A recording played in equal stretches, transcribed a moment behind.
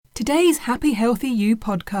Today's Happy Healthy You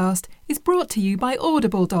podcast is brought to you by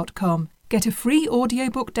Audible.com. Get a free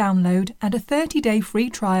audiobook download and a 30-day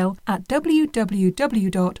free trial at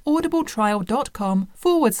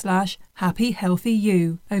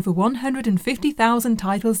www.audibletrial.com/happyhealthyyou. Over 150,000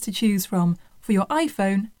 titles to choose from for your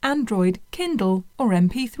iPhone, Android, Kindle, or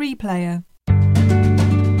MP3 player.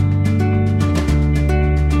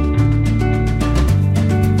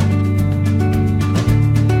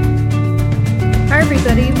 Hi,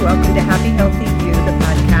 everybody. Welcome to Happy Healthy You, the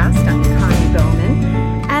podcast. I'm Connie Bowman.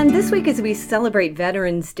 And this week, as we celebrate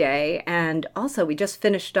Veterans Day, and also we just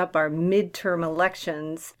finished up our midterm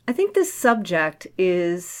elections, I think this subject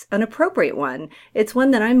is an appropriate one. It's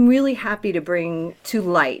one that I'm really happy to bring to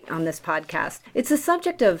light on this podcast. It's the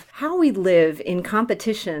subject of how we live in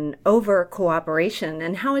competition over cooperation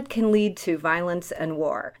and how it can lead to violence and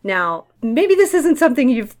war. Now, maybe this isn't something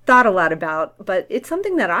you've thought a lot about, but it's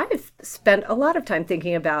something that I've spent a lot of time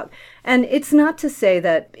thinking about. And it's not to say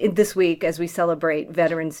that this week, as we celebrate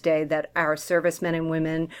Veterans Day, that our servicemen and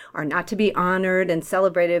women are not to be honored and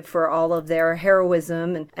celebrated for all of their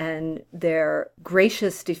heroism and their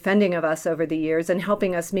gracious defending of us over the years and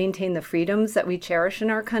helping us maintain the freedoms that we cherish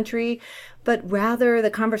in our country. But rather, the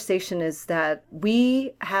conversation is that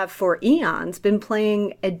we have for eons been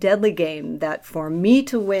playing a deadly game that for me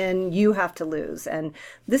to win, you have to lose. And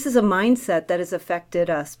this is a mindset that has affected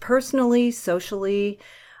us personally, socially,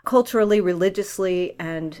 culturally, religiously,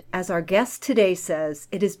 and as our guest today says,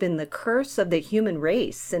 it has been the curse of the human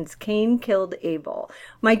race since Cain killed Abel.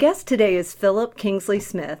 My guest today is Philip Kingsley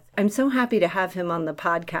Smith. I'm so happy to have him on the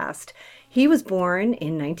podcast. He was born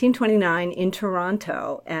in 1929 in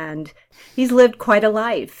Toronto, and he's lived quite a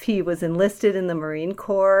life. He was enlisted in the Marine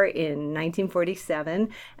Corps in 1947,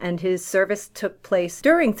 and his service took place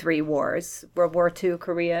during three wars, World War II,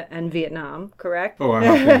 Korea, and Vietnam, correct? Oh, I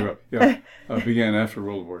have to interrupt. Yeah, began after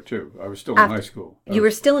World War II. I was still in high school. You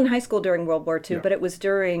were still in high school during World War II, Yeah. but it was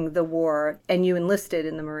during the war, and you enlisted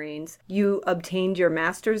in the Marines. You obtained your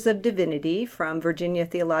Master's of Divinity from Virginia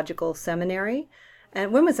Theological Seminary.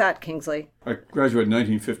 And when was that, Kingsley? I graduated in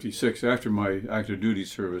 1956 after my active duty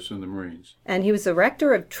service in the Marines. And he was the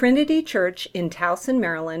rector of Trinity Church in Towson,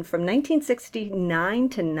 Maryland from 1969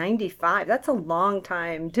 to 95. That's a long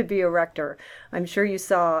time to be a rector. I'm sure you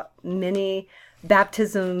saw many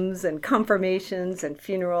baptisms and confirmations and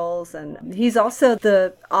funerals. And he's also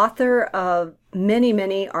the author of many,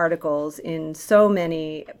 many articles in so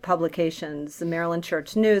many publications: the Maryland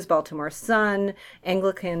Church News, Baltimore Sun,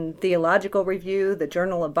 Anglican Theological Review, the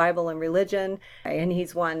Journal of Bible and Religion, and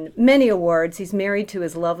he's won many awards. He's married to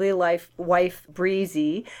his lovely wife,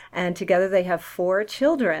 Breezy, and together they have 4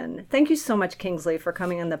 children. Thank you so much, Kingsley, for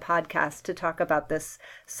coming on the podcast to talk about this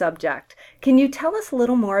subject. Can you tell us a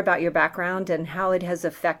little more about your background and how it has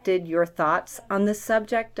affected your thoughts on this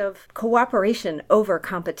subject of cooperation over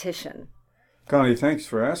competition? Connie, thanks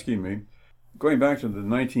for asking me. Going back to the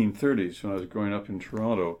 1930s, when I was growing up in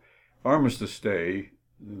Toronto, Armistice Day,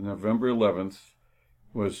 November 11th,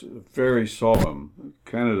 was very solemn.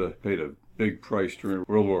 Canada paid a big price during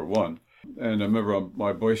World War I. And I remember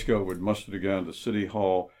my Boy Scout would muster together to City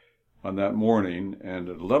Hall on that morning, and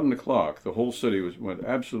at 11 o'clock, the whole city went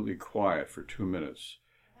absolutely quiet for 2 minutes.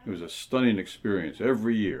 It was a stunning experience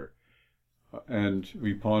every year. And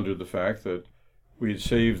we pondered the fact that we had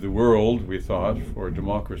saved the world, we thought, for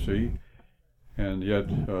democracy, and yet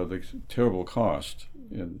the terrible cost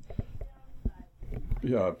in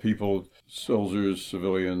people, soldiers,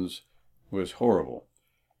 civilians, was horrible.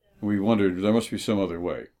 We wondered there must be some other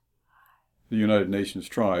way. The United Nations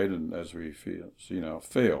tried, and as we see now,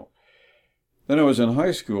 fail. Then I was in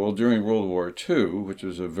high school during World War II, which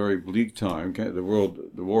was a very bleak time. The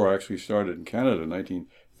war actually started in Canada in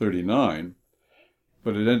 1939.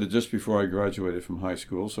 But it ended just before I graduated from high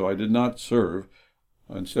school, so I did not serve.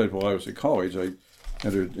 Instead, while I was at college, I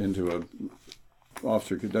entered into an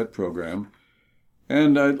officer cadet program.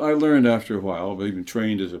 And I learned after a while, I even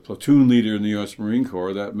trained as a platoon leader in the U.S. Marine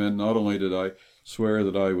Corps. That meant not only did I swear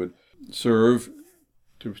that I would serve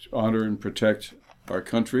to honor and protect our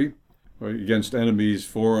country against enemies,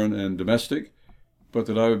 foreign and domestic, but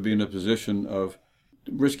that I would be in a position of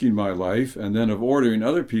risking my life, and then of ordering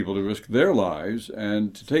other people to risk their lives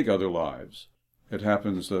and to take other lives. It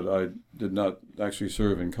happens that I did not actually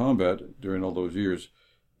serve in combat during all those years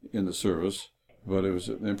in the service, but it was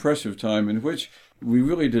an impressive time in which we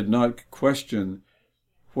really did not question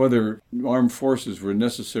whether armed forces were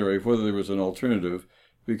necessary, whether there was an alternative,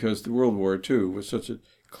 because the World War II was such a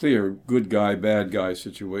clear good guy, bad guy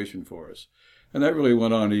situation for us. And that really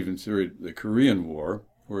went on even through the Korean War,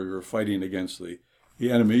 where we were fighting against the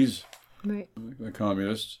enemies, Right. the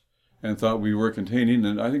communists, and thought we were containing,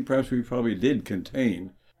 and I think perhaps we probably did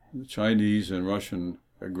contain the Chinese and Russian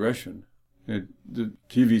aggression. The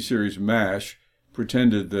TV series MASH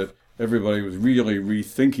pretended that everybody was really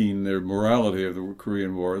rethinking their morality of the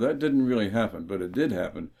Korean War. That didn't really happen, but it did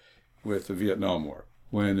happen with the Vietnam War,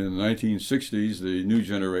 when in the 1960s the new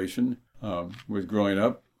generation was growing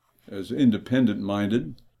up as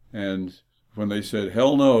independent-minded, and when they said,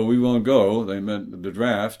 hell no, we won't go, they meant the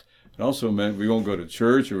draft. It also meant we won't go to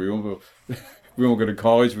church, or we won't go to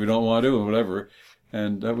college if we don't want to, or whatever.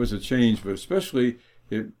 And that was a change, but especially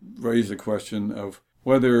it raised the question of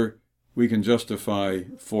whether we can justify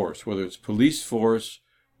force, whether it's police force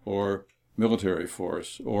or military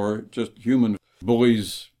force, or just human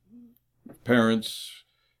bullies, parents,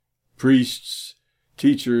 priests,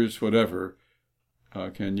 teachers, whatever,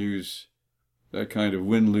 can use that kind of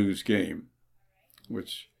win-lose game,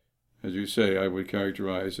 which, as you say, I would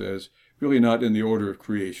characterize as really not in the order of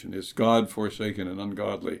creation. It's God-forsaken and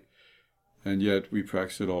ungodly, and yet we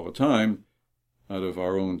practice it all the time out of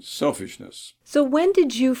our own selfishness. So when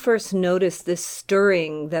did you first notice this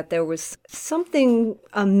stirring, that there was something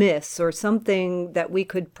amiss or something that we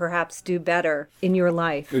could perhaps do better in your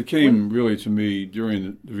life? It came really to me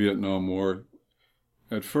during the Vietnam War.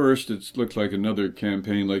 At first, it looked like another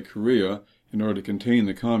campaign like Korea in order to contain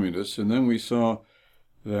the communists, and then we saw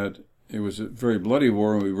that it was a very bloody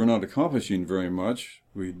war and we were not accomplishing very much.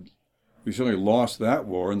 We certainly lost that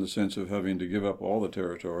war in the sense of having to give up all the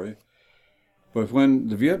territory. But when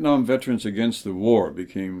the Vietnam Veterans Against the War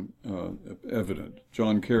became evident,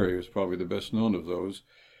 John Kerry was probably the best known of those,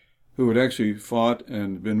 who had actually fought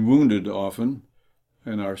and been wounded often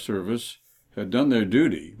in our service, had done their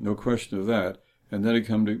duty, no question of that, and then had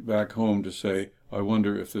come back home to say, I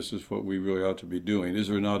wonder if this is what we really ought to be doing. Is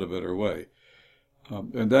there not a better way?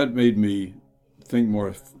 And that made me think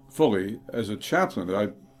more fully. As a chaplain,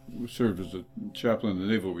 I served as a chaplain in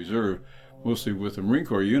the Naval Reserve, mostly with the Marine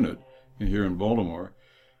Corps unit here in Baltimore.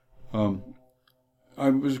 I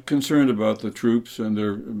was concerned about the troops and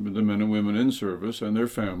the men and women in service and their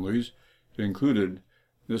families. It included,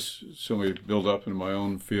 this certainly built up in my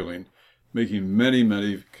own feeling, making many,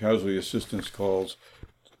 many casualty assistance calls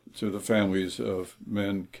to the families of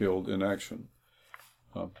men killed in action.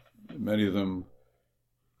 Many of them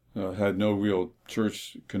had no real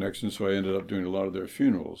church connection, so I ended up doing a lot of their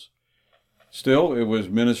funerals. Still, it was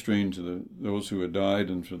ministering to those who had died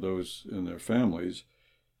and to those in their families.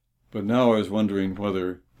 But now I was wondering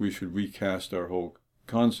whether we should recast our whole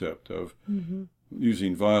concept of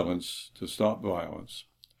using violence to stop violence,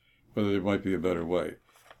 whether there might be a better way.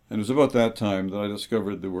 And it was about that time that I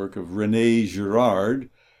discovered the work of René Girard,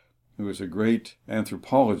 who was a great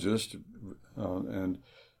anthropologist and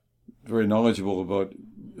very knowledgeable about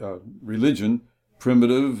religion,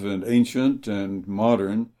 primitive and ancient and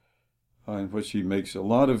modern, in which he makes a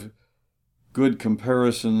lot of good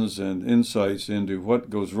comparisons and insights into what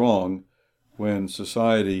goes wrong when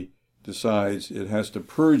society decides it has to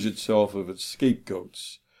purge itself of its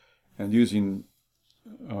scapegoats, and using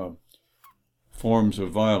forms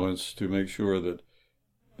of violence to make sure that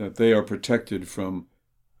they are protected from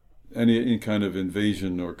any kind of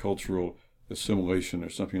invasion or cultural assimilation or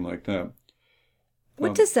something like that.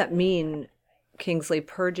 What does that mean, Kingsley,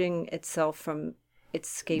 purging itself from its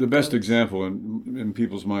scapegoats? The best example in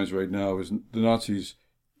people's minds right now is the Nazis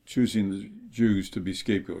choosing the Jews to be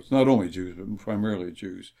scapegoats. Not only Jews, but primarily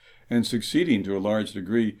Jews, and succeeding to a large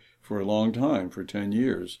degree for a long time, for 10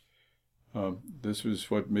 years. This was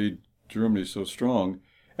what made Germany so strong,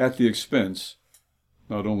 at the expense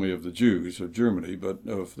not only of the Jews of Germany, but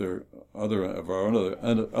of our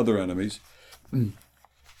other enemies.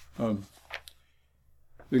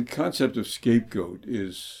 The concept of scapegoat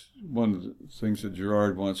is one of the things that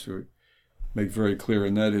Girard wants to make very clear,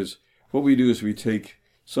 and that is what we do is we take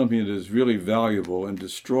something that is really valuable and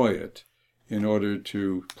destroy it in order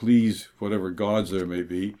to please whatever gods there may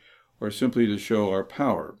be, or simply to show our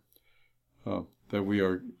power, that we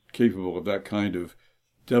are capable of that kind of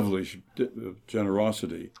devilish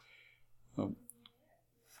generosity.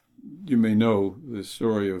 You may know the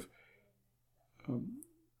story of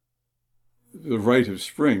The Rite of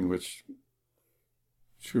Spring, which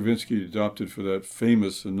Stravinsky adopted for that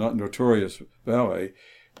famous and not notorious ballet.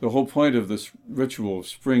 The whole point of this ritual of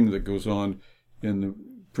spring that goes on in the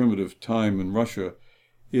primitive time in Russia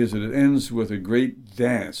is that it ends with a great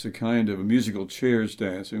dance, a kind of a musical chairs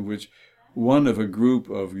dance, in which one of a group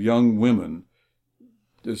of young women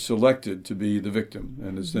is selected to be the victim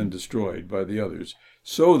and is then destroyed by the others,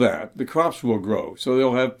 so that the crops will grow, so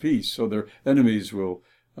they'll have peace, so their enemies will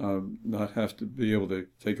not have to be able to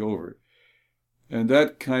take over. And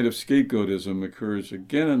that kind of scapegoatism occurs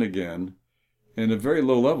again and again, and at very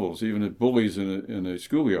low levels, even at bullies in a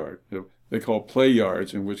schoolyard. They call play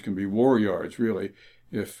yards, and which can be war yards, really,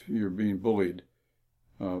 if you're being bullied,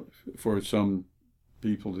 for some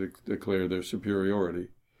people to declare their superiority.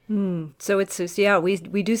 So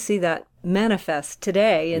we do see that manifest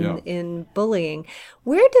today in bullying.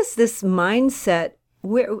 Where does this mindset,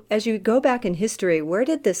 as you go back in history, where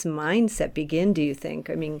did this mindset begin, do you think?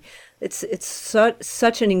 I mean, it's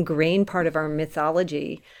such an ingrained part of our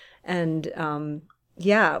mythology. And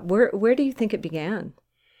where do you think it began?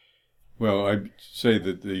 Well, I'd say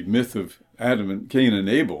that the myth of Cain and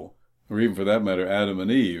Abel, or even for that matter, Adam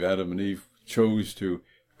and Eve chose to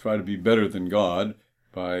try to be better than God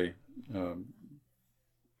by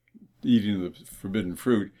eating the forbidden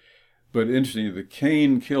fruit. But interestingly, the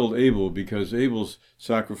Cain killed Abel because Abel's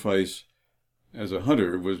sacrifice as a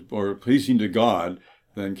hunter was more pleasing to God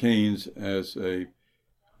than Cain's as a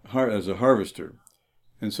harvester.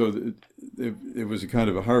 And so it was a kind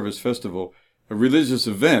of a harvest festival. A religious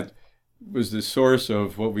event was the source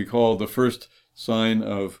of what we call the first sign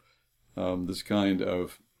of this kind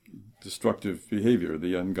of destructive behavior,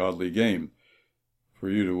 the ungodly game. For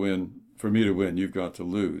me to win, you've got to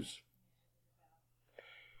lose.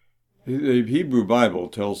 The Hebrew Bible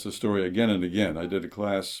tells the story again and again. I did a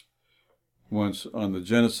class once on the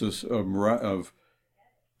genesis of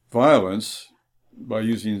violence by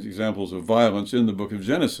using examples of violence in the book of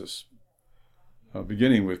Genesis,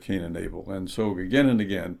 beginning with Cain and Abel. And so again and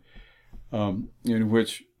again, in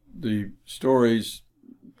which the stories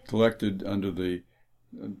collected under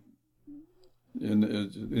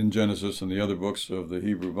in Genesis and the other books of the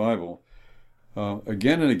Hebrew Bible,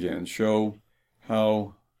 again and again show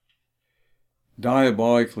how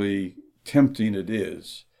diabolically tempting it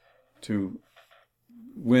is to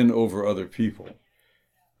win over other people.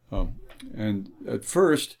 And at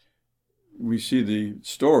first, we see the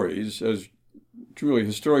stories as truly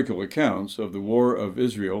historical accounts of the war of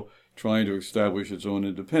Israel trying to establish its own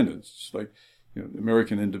independence. It's like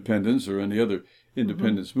American independence or any other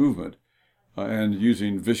independence movement, and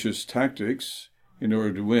using vicious tactics in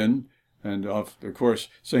order to win, and of course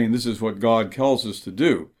saying this is what God calls us to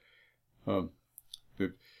do. Of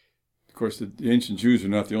course, the ancient Jews are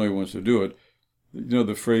not the only ones to do it.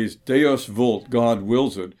 The phrase Deus vult, God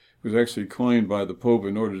wills it, was actually coined by the Pope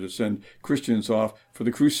in order to send Christians off for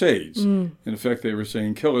the Crusades. In effect, they were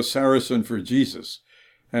saying, kill a Saracen for Jesus.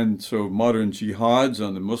 And so modern jihads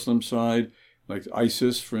on the Muslim side, like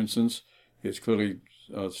ISIS, for instance, is clearly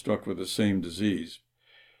struck with the same disease.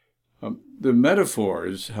 The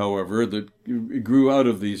metaphors, however, that grew out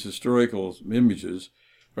of these historical images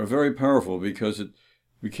are very powerful because it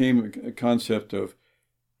became a concept of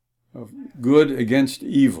good against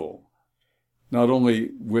evil, not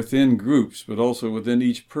only within groups, but also within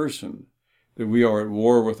each person, that we are at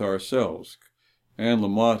war with ourselves. Anne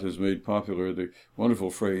Lamott has made popular the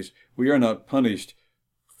wonderful phrase, we are not punished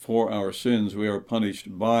for our sins, we are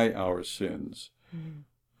punished by our sins.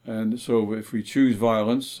 And so if we choose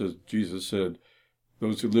violence, as Jesus said,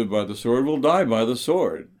 those who live by the sword will die by the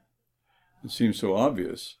sword. It seems so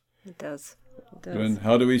obvious. It does. Then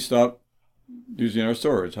how do we stop using our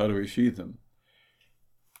swords? How do we sheathe them?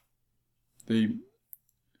 The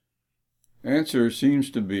answer seems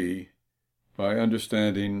to be by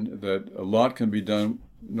understanding that a lot can be done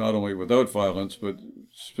not only without violence, but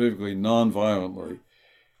specifically non-violently.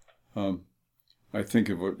 I think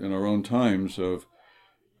of it in our own times of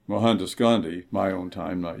Mohandas Gandhi, my own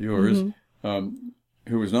time, not yours,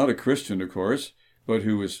 who was not a Christian, of course, but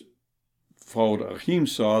who followed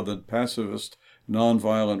ahimsa, the pacifist,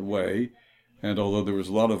 non-violent way. And although there was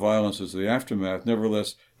a lot of violence as the aftermath,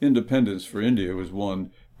 nevertheless, independence for India was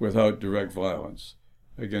won without direct violence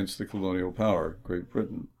against the colonial power, Great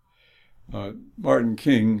Britain. Martin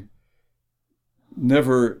King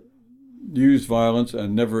never used violence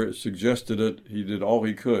and never suggested it. He did all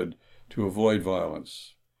he could to avoid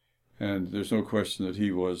violence. And there's no question that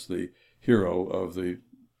he was the hero of the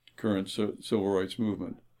current civil rights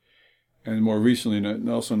movement. And more recently,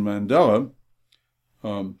 Nelson Mandela,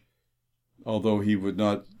 although he would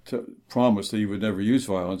not promise that he would never use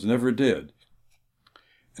violence, never did.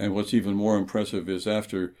 And what's even more impressive is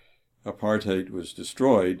after apartheid was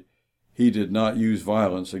destroyed, he did not use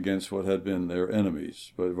violence against what had been their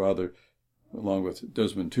enemies, but rather, along with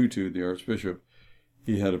Desmond Tutu, the Archbishop,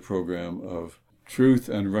 he had a program of truth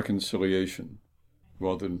and reconciliation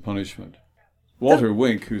rather than punishment. Walter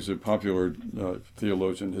Wink, who's a popular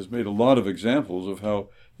theologian, has made a lot of examples of how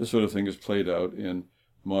this sort of thing is played out in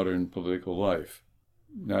modern political life,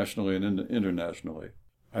 nationally and internationally.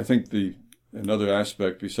 I think the another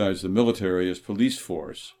aspect besides the military is police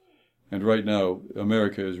force. And right now,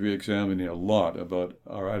 America is re-examining a lot about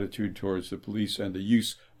our attitude towards the police and the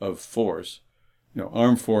use of force.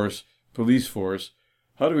 Armed force, police force.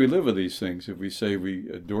 How do we live with these things if we say we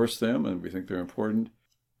endorse them and we think they're important?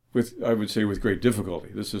 I would say with great difficulty.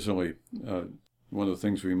 This is only one of the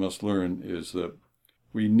things we must learn is that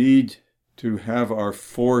we need to have our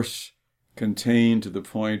force contained to the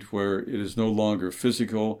point where it is no longer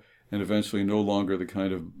physical and eventually no longer the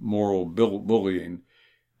kind of moral bullying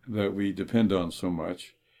that we depend on so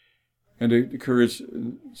much. And it occurs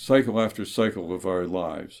cycle after cycle of our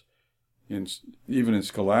lives. Even in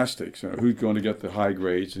scholastics, who's going to get the high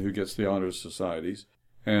grades and who gets the honors societies.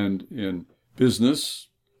 And in business,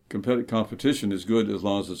 competition is good as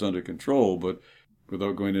long as it's under control, but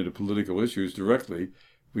without going into political issues directly,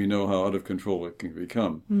 we know how out of control it can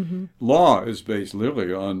become. Mm-hmm. Law is based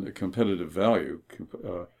literally on a competitive value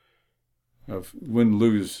of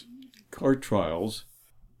win-lose court trials.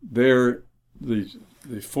 There, the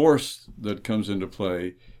force that comes into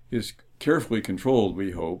play is carefully controlled,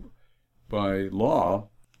 we hope, by law,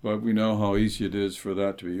 but we know how easy it is for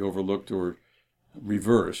that to be overlooked or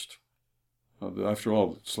reversed. After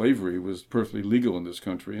all, slavery was perfectly legal in this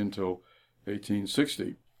country until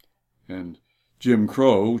 1860, and Jim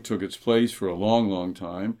Crow took its place for a long, long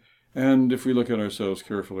time, and if we look at ourselves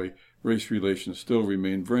carefully, race relations still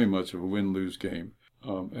remain very much of a win-lose game,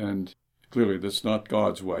 and clearly that's not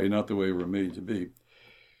God's way, not the way we're made to be.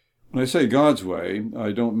 When I say God's way,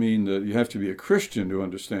 I don't mean that you have to be a Christian to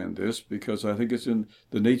understand this, because I think it's in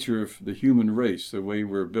the nature of the human race, the way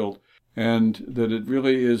we're built, and that it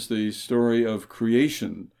really is the story of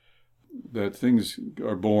creation, that things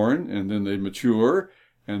are born, and then they mature,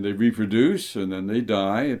 and they reproduce, and then they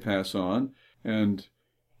die and pass on, and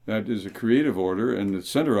that is a creative order, and the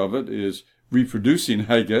center of it is reproducing,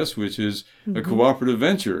 I guess, which is a cooperative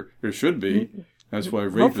venture. It should be. That's why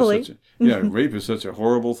rape is such a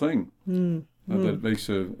horrible thing. That makes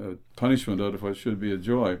a punishment out of what should be a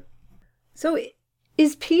joy. So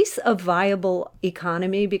is peace a viable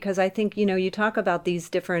economy? Because I think, you talk about these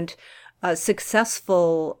different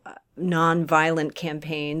successful nonviolent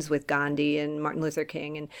campaigns with Gandhi and Martin Luther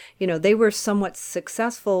King. And, they were somewhat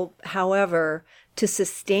successful. However, to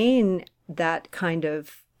sustain that kind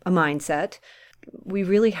of a mindset, we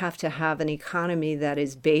really have to have an economy that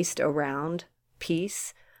is based around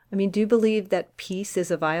peace. I mean, do you believe that peace is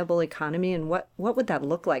a viable economy, and what would that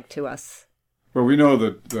look like to us? Well, we know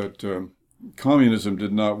that communism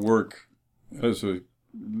did not work as a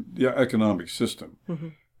economic system.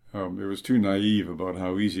 Mm-hmm. It was too naive about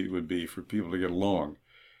how easy it would be for people to get along.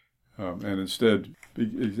 And instead,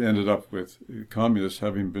 it ended up with communists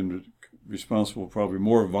having been responsible for probably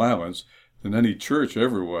more violence than any church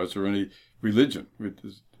ever was, or any religion.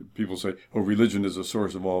 People say, religion is the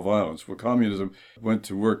source of all violence. Well, communism went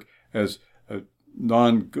to work as a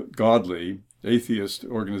non-godly, atheist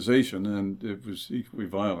organization, and it was equally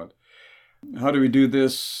violent. How do we do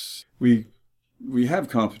this? We have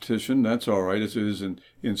competition, that's all right, as it is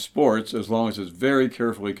in sports, as long as it's very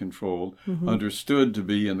carefully controlled, understood to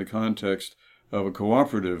be in the context of a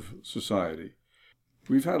cooperative society.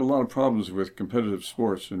 We've had a lot of problems with competitive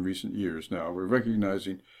sports in recent years now. We're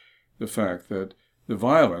recognizing the fact that the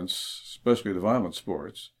violence, especially the violent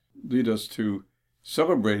sports, lead us to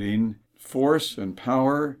celebrating force and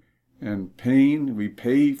power and pain. We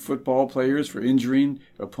pay football players for injuring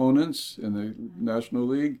opponents in the National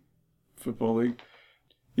League, Football League.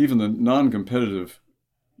 Even the non-competitive,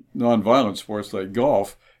 non-violent sports like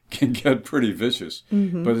golf can get pretty vicious.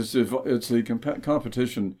 Mm-hmm. But it's the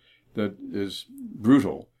competition that is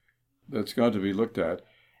brutal that's got to be looked at.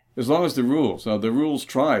 As long as the rules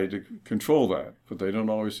try to control that, but they don't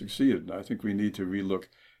always succeed. And I think we need to relook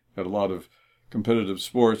at a lot of competitive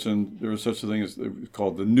sports, and there is such a thing as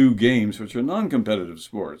called the new games, which are non-competitive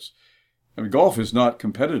sports. I mean, golf is not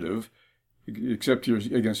competitive, except you're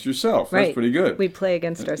against yourself. Right. That's pretty good. We play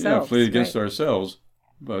against ourselves. Yeah, play against ourselves.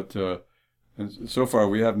 But and so far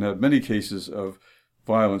we haven't had many cases of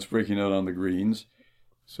violence breaking out on the greens.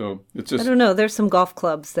 So it's just, I don't know. There's some golf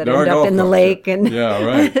clubs that end up in the lake and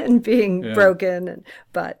and being broken.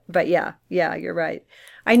 But yeah, you're right.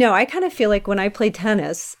 I know. I kind of feel like when I play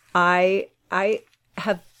tennis, I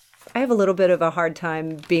have a little bit of a hard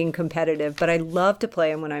time being competitive, but I love to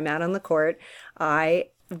play. And when I'm out on the court, I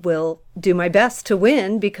will do my best to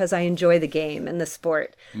win because I enjoy the game and the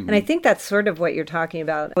sport. Mm-hmm. And I think that's sort of what you're talking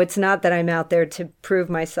about. It's not that I'm out there to prove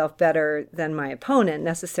myself better than my opponent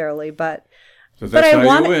necessarily, but That's how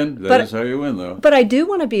you win. That is how you win, though. But I do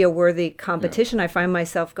want to be a worthy competition. Yeah. I find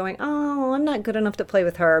myself going, oh, I'm not good enough to play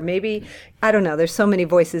with her. Maybe, I don't know. There's so many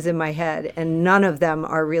voices in my head, and none of them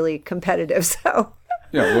are really competitive. So.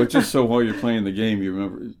 Yeah, well, just so while you're playing the game,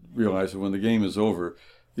 you realize that when the game is over,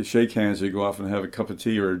 you shake hands, you go off and have a cup of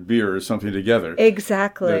tea or a beer or something together.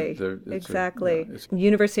 Exactly. Exactly.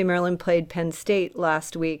 University of Maryland played Penn State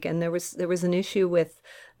last week, and there was an issue with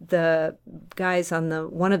the guys on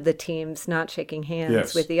one of the teams not shaking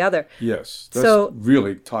hands with the other. Yes. That's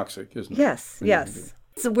really toxic, isn't it? Yes.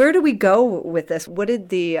 So where do we go with this? What did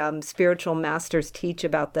the spiritual masters teach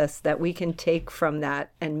about this that we can take from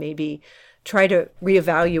that and maybe try to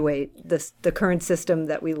reevaluate the current system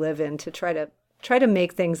that we live in to try to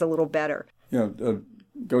make things a little better? Yeah,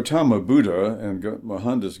 Gautama Buddha and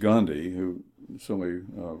Mohandas Gandhi, who certainly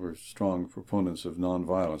were strong proponents of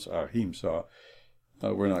nonviolence, ahimsa,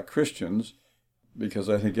 were not Christians, because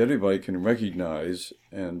I think everybody can recognize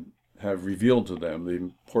and have revealed to them the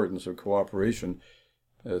importance of cooperation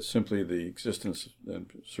as simply the existence and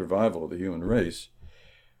survival of the human race.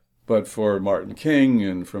 But for Martin King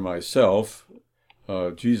and for myself,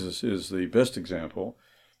 Jesus is the best example,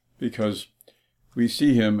 because we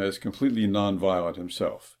see him as completely nonviolent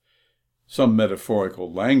himself. Some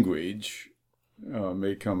metaphorical language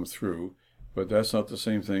may come through, but that's not the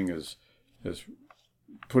same thing as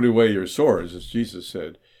put away your swords, as Jesus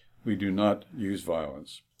said. We do not use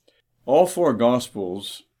violence. All four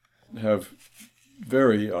Gospels have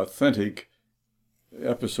very authentic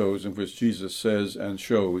episodes in which Jesus says and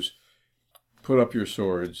shows, put up your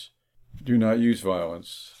swords, do not use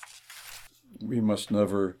violence. We must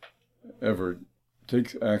never, ever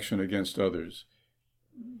take action against others,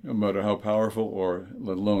 no matter how powerful or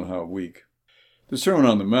let alone how weak. The Sermon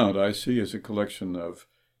on the Mount I see as a collection of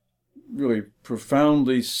really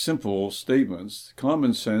profoundly simple statements,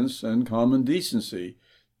 common sense and common decency.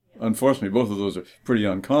 Unfortunately, both of those are pretty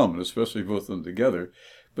uncommon, especially both of them together.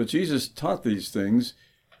 But Jesus taught these things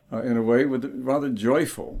in a way rather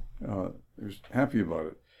joyful. He was happy about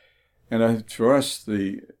it. And for us,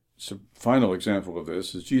 the final example of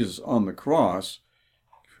this is Jesus on the cross,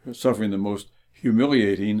 suffering the most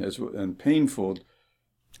humiliating and painful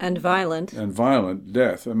and violent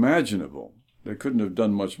death imaginable. They couldn't have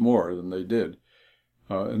done much more than they did.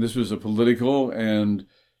 And this was a political and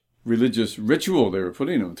religious ritual they were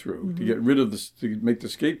putting him through to get rid of this, to make the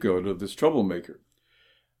scapegoat of this troublemaker,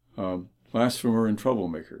 blasphemer and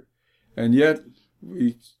troublemaker. And yet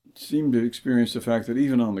we seem to experience the fact that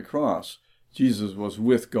even on the cross, Jesus was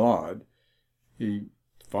with God.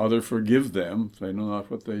 Father, forgive them, they know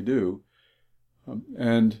not what they do.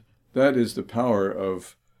 And that is the power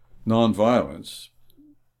of nonviolence,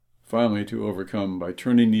 finally to overcome by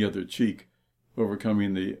turning the other cheek,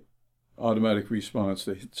 overcoming the automatic response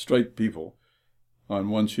to strike people on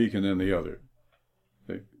one cheek and then the other.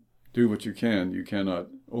 Do what you can. You cannot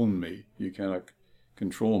own me. You cannot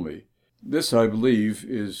control me. This, I believe,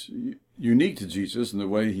 is unique to Jesus in the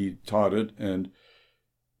way he taught it and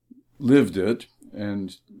lived it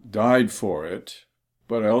and died for it.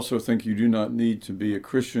 But I also think you do not need to be a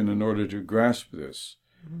Christian in order to grasp this.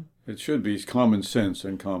 It should be common sense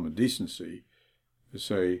and common decency to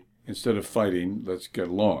say, instead of fighting, let's get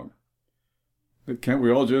along. But can't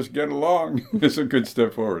we all just get along? It's a good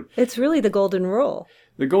step forward. It's really the golden rule.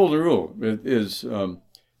 The golden rule. It is.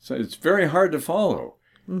 It's very hard to follow.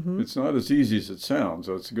 It's not as easy as it sounds,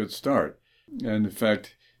 so it's a good start. And in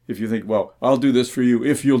fact, if you think, well, I'll do this for you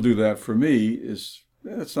if you'll do that for me,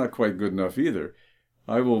 that's not quite good enough either.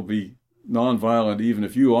 I will be nonviolent even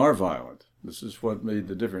if you are violent. This is what made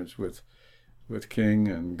the difference with King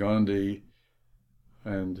and Gandhi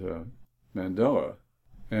and Mandela.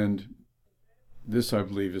 And this, I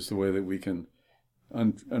believe, is the way that we can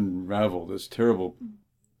unravel this terrible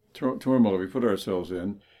turmoil we put ourselves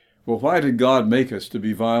in. Well, why did God make us to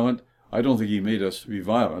be violent? I don't think he made us to be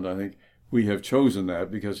violent. I think we have chosen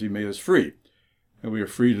that because he made us free. And we are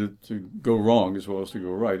free to go wrong as well as to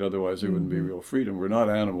go right. Otherwise, there wouldn't be real freedom. We're not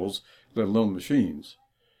animals, let alone machines.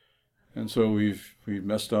 And so we've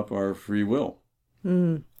messed up our free will.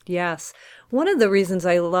 Yes. One of the reasons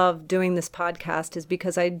I love doing this podcast is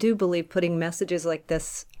because I do believe putting messages like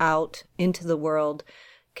this out into the world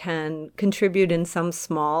can contribute in some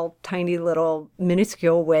small, tiny little,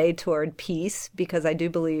 minuscule way toward peace, because I do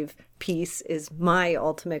believe peace is my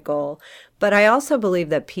ultimate goal. But I also believe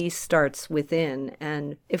that peace starts within.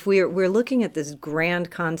 And if we're looking at this grand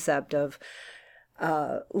concept of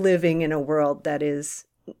living in a world that is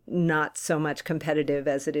not so much competitive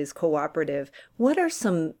as it is cooperative, what are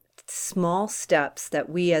some small steps that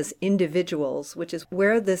we as individuals, which is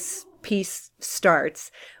where this peace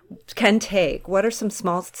starts, can take? What are some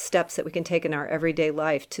small steps that we can take in our everyday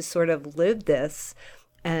life to sort of live this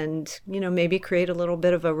and, maybe create a little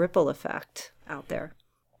bit of a ripple effect out there?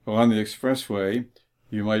 Well, on the expressway,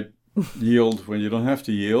 you might yield when you don't have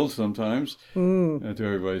to yield sometimes, to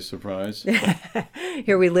everybody's surprise.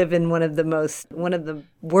 Here we live in one of the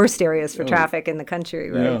worst areas for traffic in the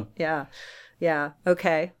country, right? Yeah.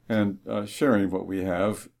 Okay. And sharing what we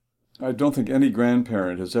have, I don't think any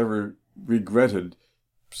grandparent has ever regretted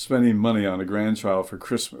spending money on a grandchild for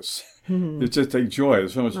Christmas. It's just a joy.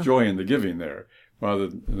 There's so much joy in the giving there, rather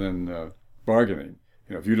than bargaining.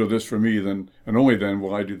 If you do this for me, then and only then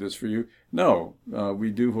will I do this for you. No,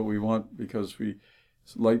 we do what we want because we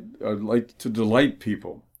like to delight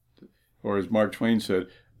people. Or as Mark Twain said,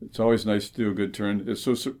 it's always nice to do a good turn.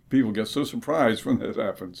 It's people get so surprised when that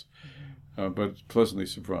happens, but pleasantly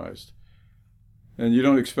surprised. And you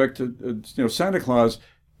don't expect to, Santa Claus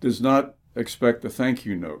does not expect a thank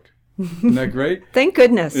you note. Isn't that great? Thank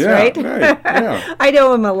goodness, right? Yeah. I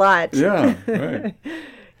know him a lot. Yeah, right.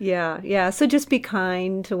 Yeah. So just be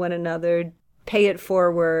kind to one another, pay it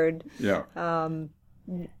forward. Yeah.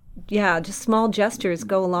 Just small gestures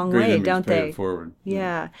go a long way, don't they? Pay it forward.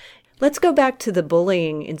 Yeah. Let's go back to the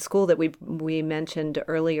bullying in school that we mentioned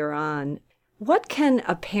earlier on. What can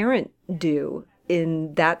a parent do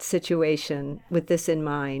in that situation with this in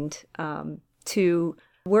mind to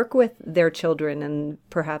work with their children and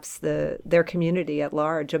perhaps their community at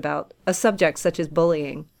large about a subject such as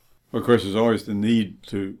bullying? Well, of course, there's always the need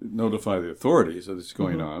to notify the authorities that it's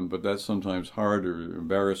going on, but that's sometimes hard or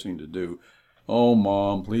embarrassing to do. Oh,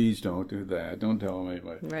 Mom, please don't do that. Don't tell them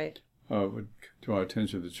anybody. Right. Would draw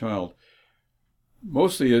attention to the child.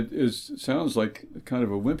 Mostly it sounds like kind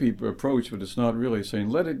of a wimpy approach, but it's not really. Saying,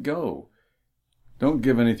 let it go. Don't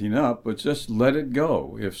give anything up, but just let it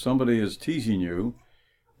go. If somebody is teasing you,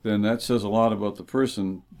 then that says a lot about the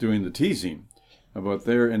person doing the teasing, about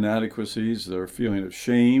their inadequacies, their feeling of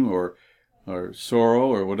shame or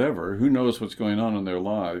sorrow or whatever. Who knows what's going on in their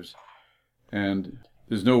lives? And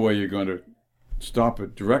there's no way you're going to stop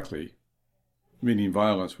it directly, meaning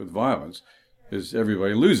violence with violence, is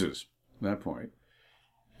everybody loses at that point.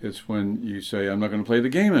 It's when you say, I'm not going to play the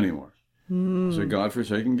game anymore. It's a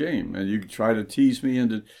godforsaken game. And you try to tease me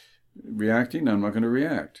into reacting, I'm not going to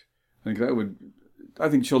react. I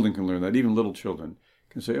think children can learn that, even little children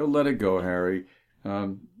can say, oh, let it go, Harry.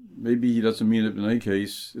 Maybe he doesn't mean it, but in any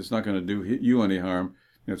case, it's not going to do you any harm.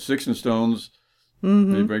 Sticks and stones,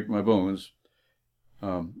 they break my bones.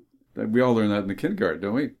 We all learn that in the kindergarten,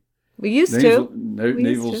 don't we? We used to.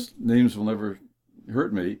 Names will never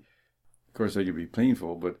hurt me. Of course, they can be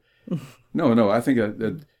painful, but no, I think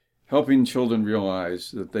that helping children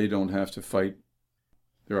realize that they don't have to fight.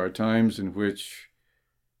 There are times in which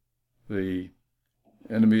the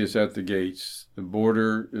enemy is at the gates, the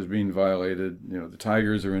border is being violated, the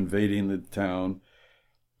tigers are invading the town.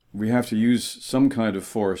 We have to use some kind of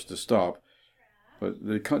force to stop. But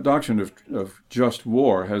the doctrine of just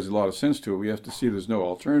war has a lot of sense to it. We have to see there's no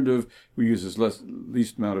alternative. We use as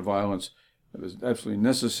least amount of violence that is absolutely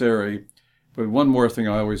necessary. But one more thing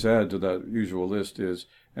I always add to that usual list is,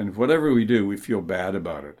 and whatever we do, we feel bad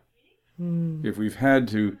about it. If we've had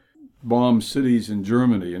to bomb cities in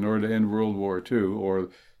Germany in order to end World War II, or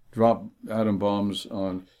drop atom bombs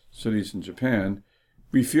on cities in Japan,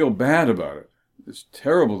 we feel bad about it. It's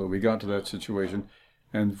terrible that we got to that situation,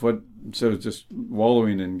 and instead of just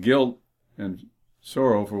wallowing in guilt and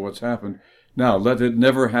sorrow for what's happened, now let it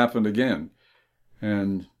never happen again.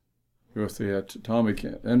 And with the atomic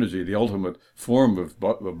energy, the ultimate form of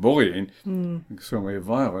bullying, so many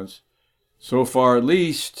violence, so far at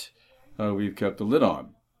least, we've kept the lid on.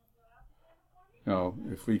 Now,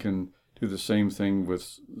 if we can do the same thing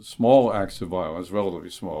with small acts of violence, relatively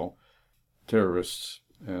small, terrorists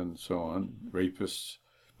and so on, rapists,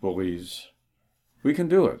 bullies, we can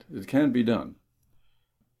do it. It can be done.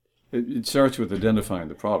 It starts with identifying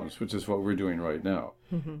the problems, which is what we're doing right now.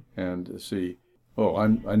 And see,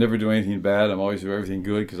 I never do anything bad. I'm always do everything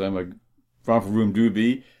good because I'm a romper room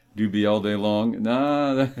doobie all day long.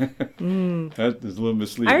 Nah, that is a little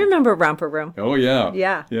misleading. I remember romper room. Oh, yeah.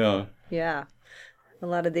 Yeah. A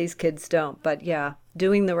lot of these kids don't, but yeah,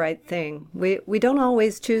 doing the right thing. We don't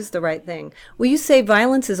always choose the right thing. Well, you say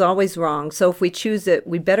violence is always wrong, so if we choose it,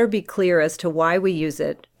 we better be clear as to why we use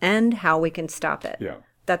it and how we can stop it. Yeah.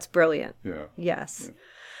 That's brilliant. Yeah. Yes. Yeah.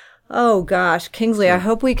 Oh, gosh, Kingsley, I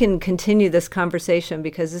hope we can continue this conversation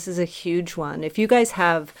because this is a huge one. If you guys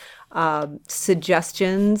have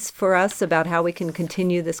suggestions for us about how we can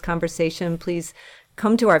continue this conversation, please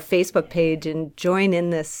come to our Facebook page and join in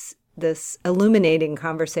this illuminating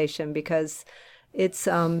conversation because it's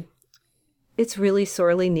It's really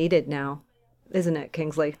sorely needed now, isn't it,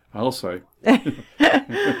 Kingsley? I'll say.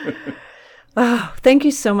 Oh, thank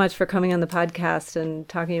you so much for coming on the podcast and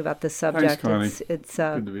talking about this subject. Thanks, Connie. It's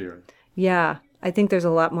Good to be here. Yeah, I think there's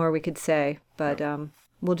a lot more we could say, but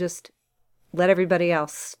we'll just let everybody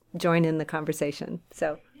else join in the conversation.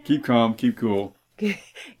 So keep calm, keep cool.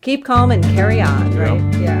 Keep calm and carry on, right?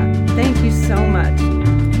 Yeah. Thank you so much.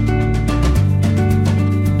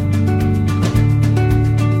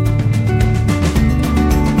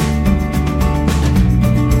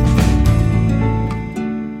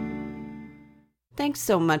 Thanks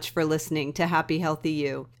so much for listening to Happy Healthy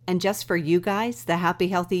You. And just for you guys, the Happy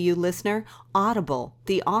Healthy You listener, Audible,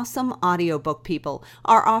 the awesome audiobook people,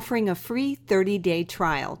 are offering a free 30-day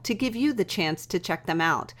trial to give you the chance to check them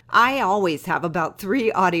out. I always have about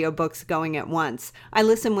 3 audiobooks going at once. I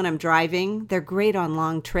listen when I'm driving. They're great on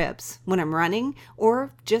long trips, when I'm running,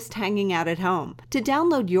 or just hanging out at home. To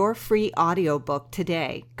download your free audiobook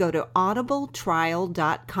today, go to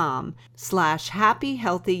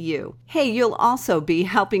audibletrial.com/happyhealthyu. Hey, you'll also be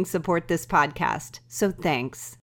helping support this podcast, so thanks.